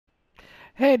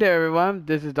Hey there, everyone.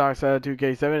 This is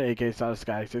Darkside2K7, aka Solid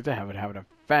Sky 6. I haven't having a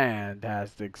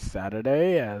fantastic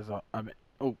Saturday,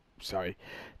 sorry,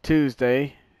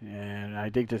 Tuesday, and I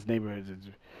think this neighborhood has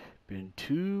been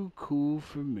too cool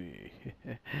for me.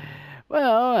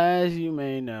 Well, as you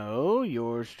may know,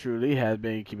 yours truly has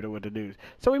been keeping up with the news.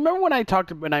 So remember when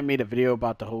I made a video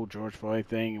about the whole George Floyd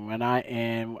thing,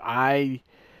 I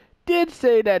did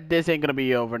say that this ain't gonna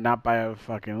be over, not by a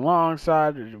fucking long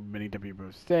shot. Many people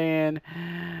are saying.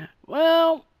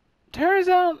 Well, turns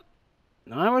out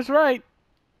I was right.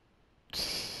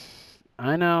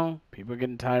 I know people are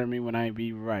getting tired of me when I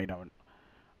be right on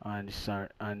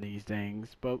these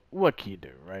things, but what can you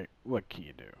do, right? What can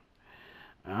you do?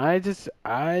 I just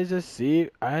see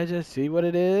what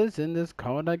it is and just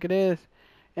call it like it is.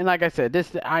 And like I said,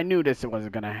 I knew this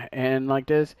wasn't gonna end like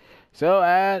this. So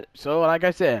like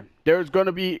I said,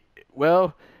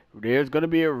 well, there's gonna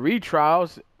be a retrial,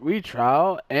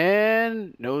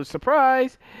 and no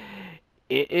surprise,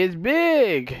 it is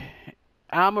big.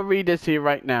 I'm gonna read this here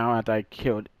right now after I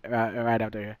killed right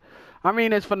after here. I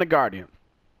mean, it's from the Guardian.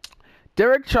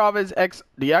 Derek Chauvin,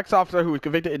 the ex-officer who was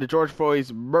convicted in the George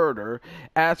Floyd's murder,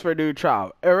 asked for a new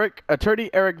trial. Attorney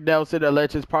Eric Nelson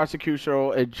alleges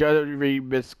prosecutorial and jury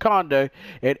misconduct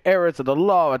and errors of the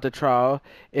law at the trial,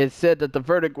 and said that the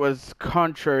verdict was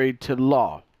contrary to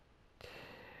law.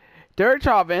 Derek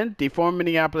Chauvin, the former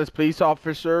Minneapolis police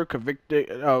officer convicted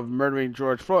of murdering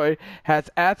George Floyd, has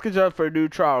asked a judge for a new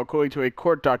trial, according to a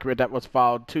court document that was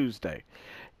filed Tuesday.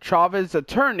 Chauvin's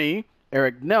attorney,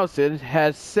 Eric Nelson,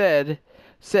 has said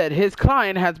his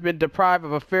client has been deprived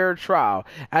of a fair trial,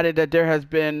 added that there has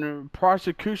been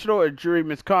prosecutorial and jury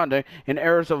misconduct and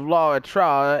errors of law at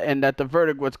trial, and that the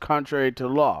verdict was contrary to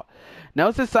law.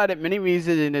 Nelson cited many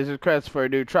reasons in his request for a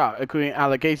new trial, including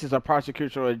allegations of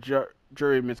prosecutorial and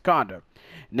jury misconduct.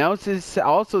 Nelson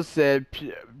also said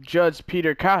Judge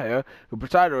Peter Cahill, who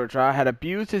presided over the trial, had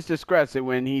abused his discretion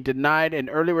when he denied an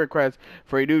early request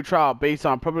for a new trial based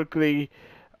on publicity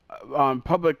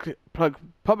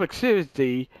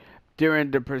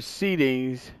during the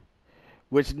proceedings,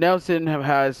 which Nelson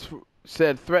has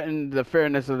said threatened the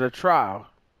fairness of the trial.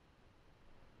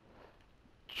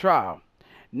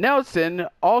 Nelson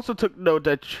also took note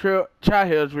that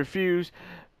Chahill's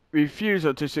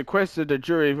refusal to sequester the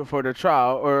jury for the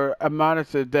trial or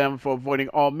admonished them for avoiding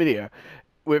all media,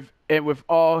 with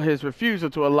all his refusal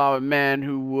to allow a man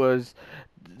who was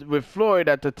with Floyd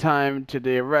at the time to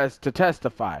the arrest to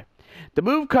testify. The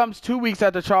move comes 2 weeks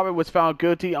after Chauvin was found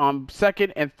guilty on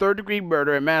second and third-degree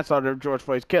murder and manslaughter of George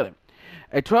Floyd's killing.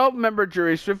 A 12-member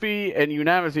jury swiftly and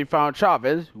unanimously found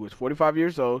Chauvin, who was 45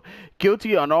 years old,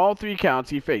 guilty on all three counts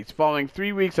he faced, following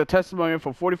 3 weeks of testimony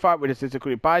from 45 witnesses,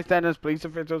 including bystanders, police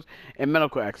officials, and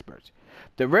medical experts.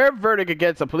 The rare verdict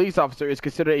against a police officer is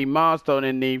considered a milestone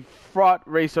in the fraught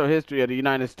racial history of the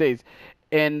United States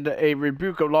and a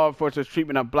rebuke of law enforcement's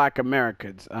treatment of black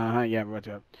Americans.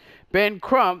 Ben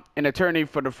Crump, an attorney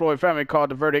for the Floyd family,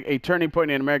 called the verdict a turning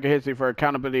point in American history for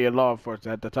accountability of law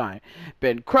enforcement at the time.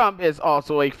 Ben Crump is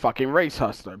also a fucking race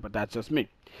hustler, but that's just me.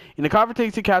 In the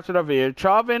confrontation captured on video,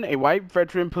 Chauvin, a white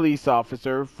veteran police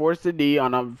officer, forced a knee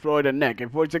on a Florida neck, a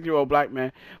 46-year-old black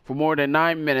man, for more than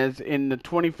 9 minutes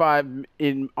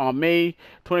on May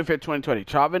 25, 2020.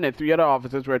 Chauvin and 3 other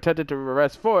officers were attempted to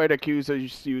arrest Floyd, accused of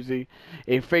using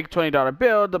a fake $20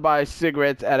 bill to buy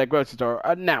cigarettes at a grocery store.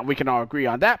 Now we can all agree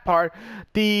on that part.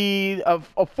 The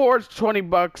forged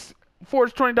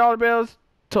 $20 bills,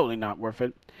 totally not worth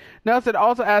it. Nelson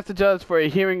also asked the judge for a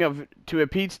hearing to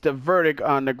impeach the verdict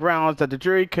on the grounds that the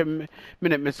jury committed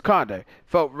misconduct,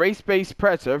 felt race-based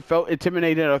pressure, felt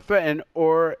intimidated or threatened,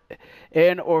 or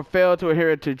failed to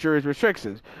adhere to jury's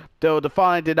restrictions, though the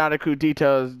following did not include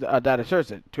details that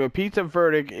assertion. To impeach the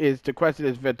verdict is to question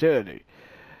its validity.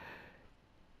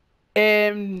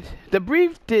 And the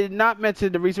brief did not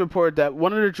mention the recent report that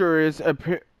one of the jurors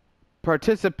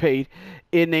participate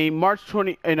in a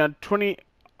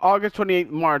August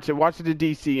 28th march in Washington,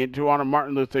 D.C. to honor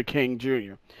Martin Luther King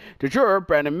Jr. The juror,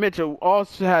 Brandon Mitchell,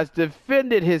 also has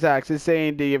defended his actions,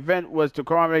 saying the event was to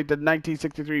commemorate the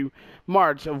 1963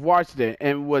 March of Washington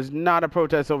and was not a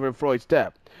protest over Floyd's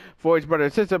death. Floyd's brother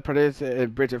and sister,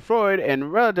 Bridget Floyd,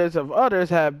 and relatives of others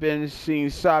have been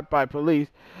seen shot by police,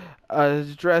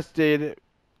 addressed the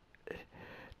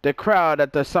crowd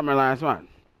at the summer last month.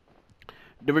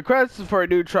 The request for a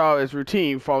new trial is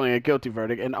routine following a guilty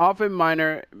verdict and often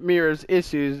mirrors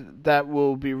issues that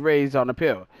will be raised on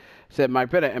appeal, said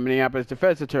Mike Bennett, a Minneapolis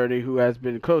defense attorney who has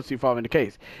been closely following the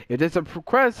case. If this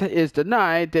request is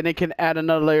denied, then it can add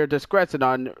another layer of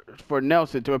discretion for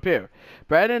Nelson to appeal.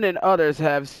 Brandon and others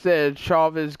have said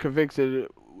Chauvin's convictions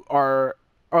are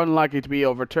unlikely to be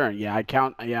overturned.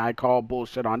 I call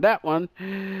bullshit on that one.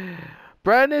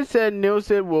 Brandon said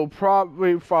Nielsen will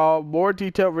probably file more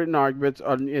detailed written arguments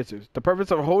on the issues. The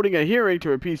purpose of holding a hearing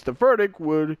to appeal the verdict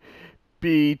would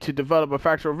be to develop a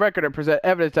factual record and present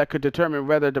evidence that could determine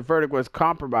whether the verdict was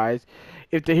compromised.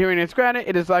 If the hearing is granted,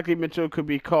 it is likely Mitchell could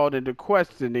be called into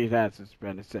question, these answers,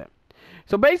 Brandon said.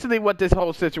 So basically what this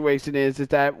whole situation is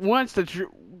that once the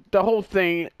whole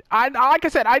thing, like I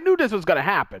said, I knew this was going to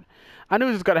happen. I knew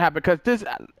this was going to happen because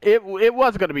it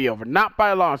was going to be over. Not by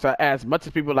a long shot, as much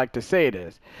as people like to say it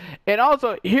is. And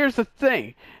also, here's the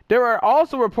thing. There were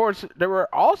also reports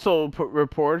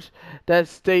that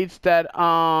states that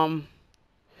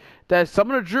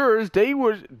some of the jurors they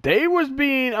was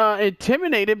being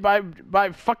intimidated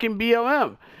by fucking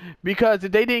BLM because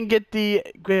they didn't get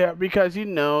because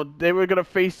they were gonna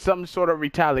face some sort of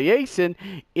retaliation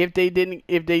if they didn't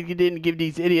give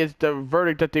these idiots the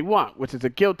verdict that they want, which is a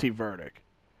guilty verdict.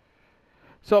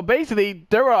 So basically,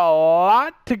 there were a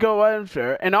lot to go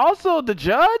after, and also the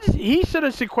judge he should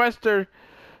have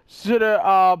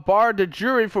barred the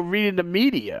jury from reading the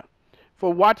media,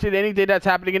 for watching anything that's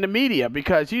happening in the media,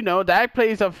 because that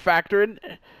plays a factor in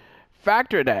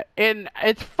that. And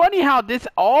it's funny how this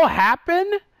all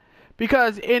happened,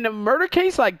 because in a murder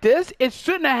case like this, it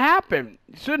shouldn't have happened.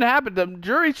 The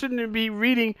jury shouldn't be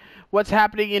reading what's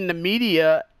happening in the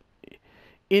media,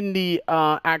 in the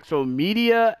actual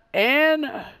media,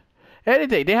 and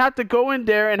anything. They have to go in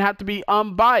there and have to be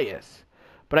unbiased.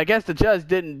 But I guess the judge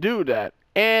didn't do that.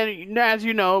 And as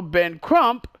you know, Ben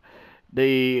Crump,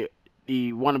 the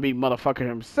wannabe motherfucker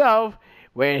himself,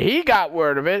 when he got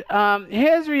word of it,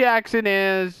 his reaction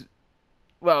is,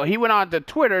 well, he went on to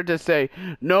Twitter to say,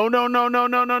 no,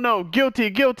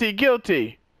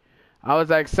 guilty. I was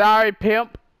like, sorry,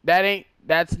 pimp,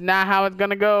 that's not how it's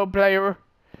gonna go, player.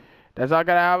 That's not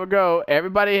gonna how it go.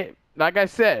 Everybody, like I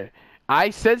said,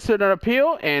 I censored an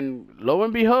appeal, and lo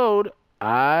and behold,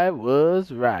 I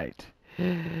was right.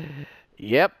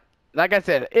 Yep, like I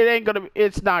said,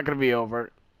 it's not gonna be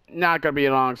over. Not going to be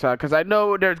a long shot, because I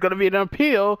know there's going to be an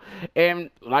appeal, and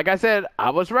like I said, I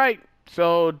was right.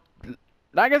 So,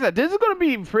 like I said, this is going to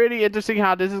be pretty interesting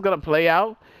how this is going to play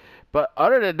out. But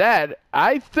other than that,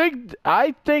 I think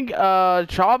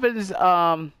Chauvin's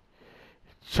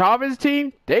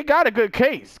team, they got a good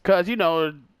case, because it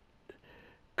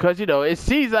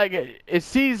seems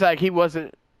like he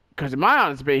wasn't, because in my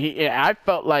honest opinion, I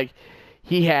felt like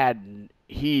he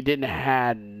didn't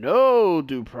have no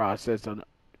due process of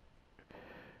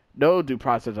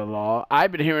law.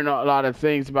 I've been hearing a lot of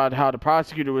things about how the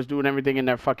prosecutor was doing everything in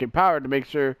their fucking power to make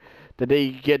sure that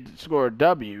they score a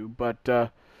W. But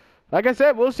like I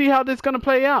said, we'll see how this is going to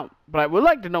play out. But I would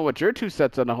like to know what your 2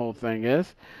 cents on the whole thing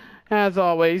is. As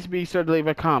always, be sure to leave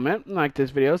a comment, like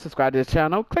this video, subscribe to this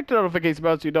channel, click the notification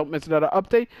bell so you don't miss another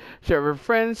update, share with your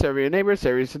friends, share with your neighbors,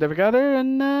 share with your significant other,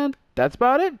 and that's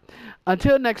about it.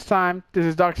 Until next time, this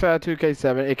is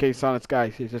DarkSide2K7, aka Sonic Sky.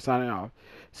 He's just signing off.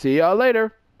 See y'all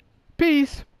later.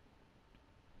 Peace.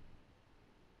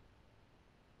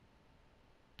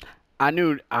 I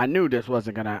knew this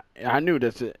wasn't gonna. I knew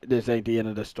this ain't the end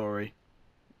of the story.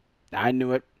 I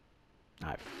knew it.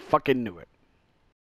 I fucking knew it.